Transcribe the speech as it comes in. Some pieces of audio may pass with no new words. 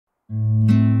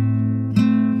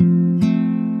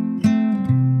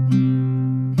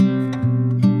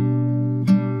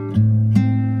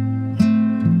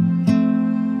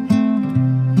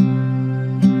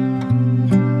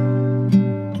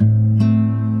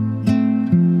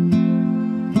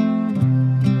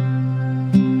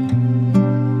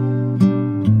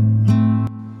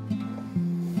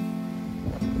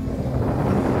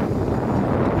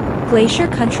Glacier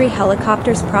Country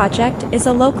Helicopters Project is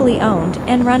a locally owned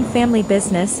and run family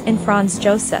business in Franz,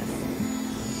 Josef.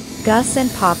 Gus and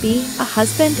Poppy, a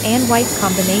husband and wife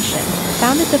combination,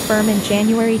 founded the firm in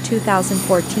January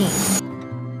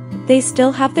 2014. They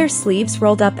still have their sleeves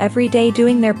rolled up every day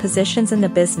doing their positions in the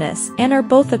business and are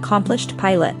both accomplished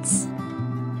pilots.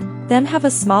 Them have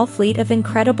a small fleet of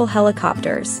incredible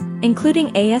helicopters,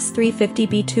 including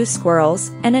AS-350B2 Squirrels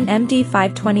and an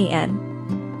MD-520N.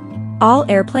 All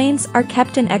airplanes are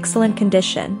kept in excellent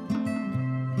condition.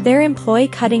 They employ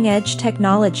cutting-edge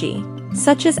technology,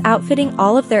 such as outfitting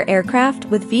all of their aircraft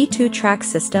with V2 track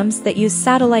systems that use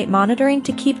satellite monitoring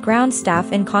to keep ground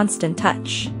staff in constant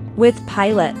touch with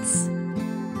pilots.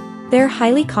 Their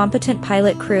highly competent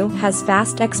pilot crew has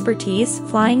vast expertise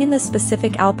flying in the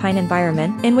specific alpine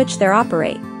environment in which they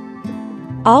operate.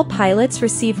 All pilots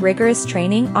receive rigorous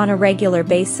training on a regular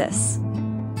basis.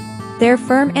 Their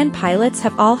firm and pilots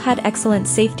have all had excellent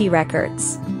safety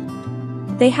records.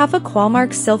 They have a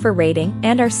Qualmark Silver rating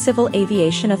and are Civil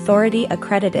Aviation Authority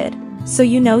accredited, so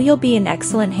you know you'll be in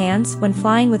excellent hands when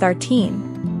flying with our team.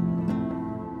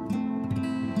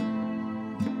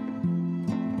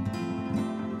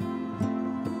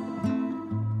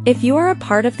 If you are a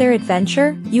part of their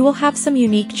adventure, you will have some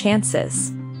unique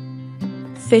chances.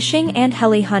 Fishing and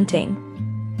heli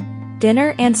hunting.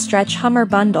 Dinner and stretch Hummer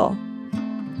bundle.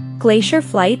 Glacier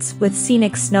flights with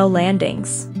scenic snow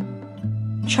landings.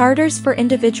 Charters for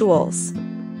individuals.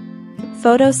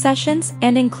 Photo sessions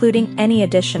and including any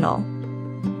additional.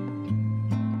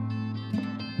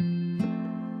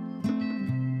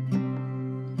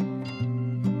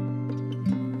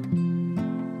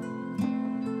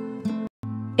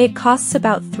 It costs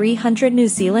about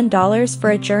 $300 for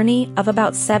a journey of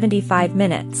about 75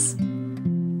 minutes.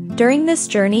 During this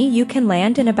journey you can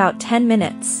land in about 10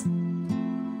 minutes.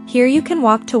 Here you can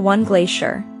walk to one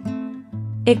glacier.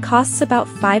 It costs about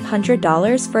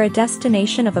 $500 for a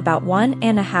destination of about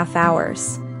 1.5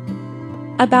 hours.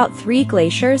 About 3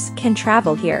 glaciers can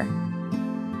travel here.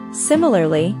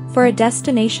 Similarly, for a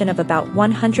destination of about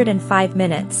 105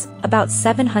 minutes, about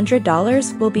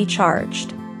 $700 will be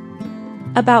charged.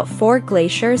 About 4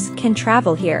 glaciers can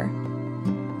travel here.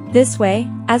 This way,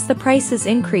 as the prices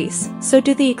increase, so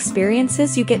do the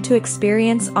experiences you get to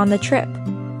experience on the trip.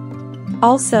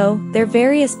 Also, their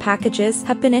various packages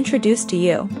have been introduced to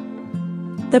you.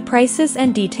 The prices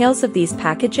and details of these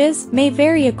packages may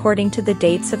vary according to the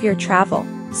dates of your travel,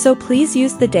 so please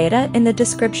use the data in the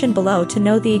description below to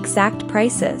know the exact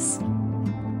prices.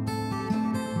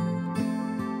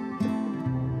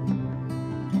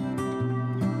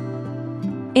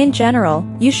 In general,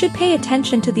 you should pay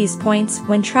attention to these points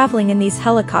when traveling in these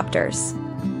helicopters.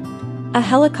 A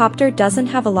helicopter doesn't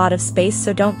have a lot of space,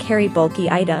 so don't carry bulky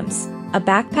items. A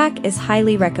backpack is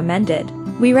highly recommended.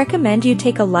 We recommend you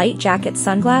take a light jacket,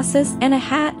 sunglasses, and a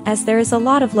hat, as there is a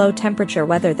lot of low temperature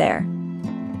weather there.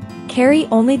 Carry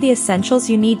only the essentials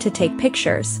you need to take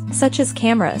pictures, such as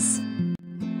cameras.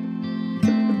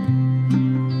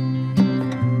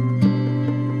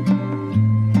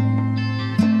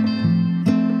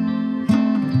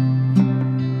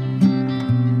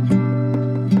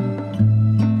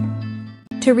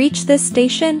 To reach this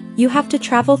station, you have to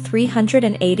travel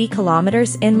 380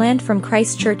 kilometers inland from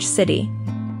Christchurch City.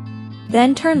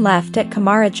 Then turn left at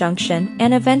Kamara Junction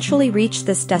and eventually reach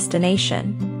this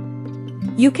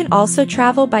destination. You can also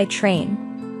travel by train.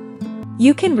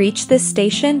 You can reach this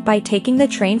station by taking the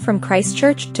train from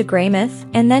Christchurch to Greymouth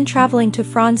and then traveling to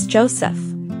Franz Josef.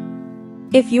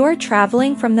 If you are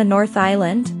traveling from the North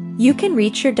Island, you can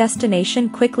reach your destination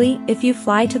quickly if you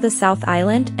fly to the South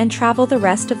Island and travel the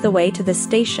rest of the way to the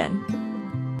station.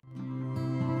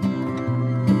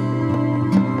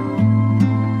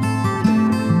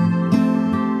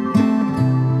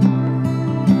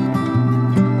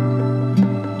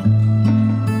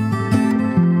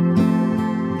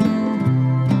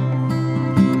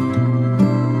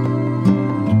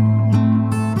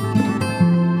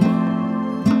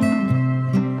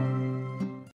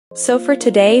 So for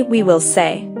today we will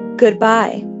say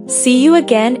goodbye. See you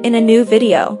again in a new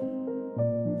video.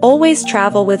 Always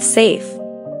travel with safe.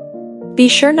 Be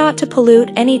sure not to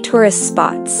pollute any tourist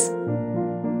spots.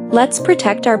 Let's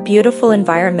protect our beautiful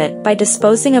environment by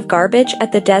disposing of garbage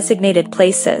at the designated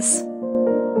places.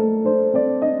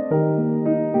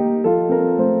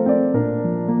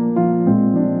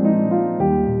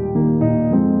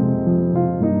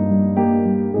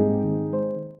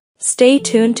 Stay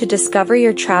tuned to discover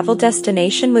your travel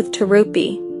destination with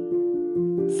Touroopi.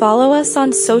 Follow us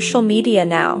on social media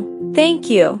now.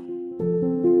 Thank you.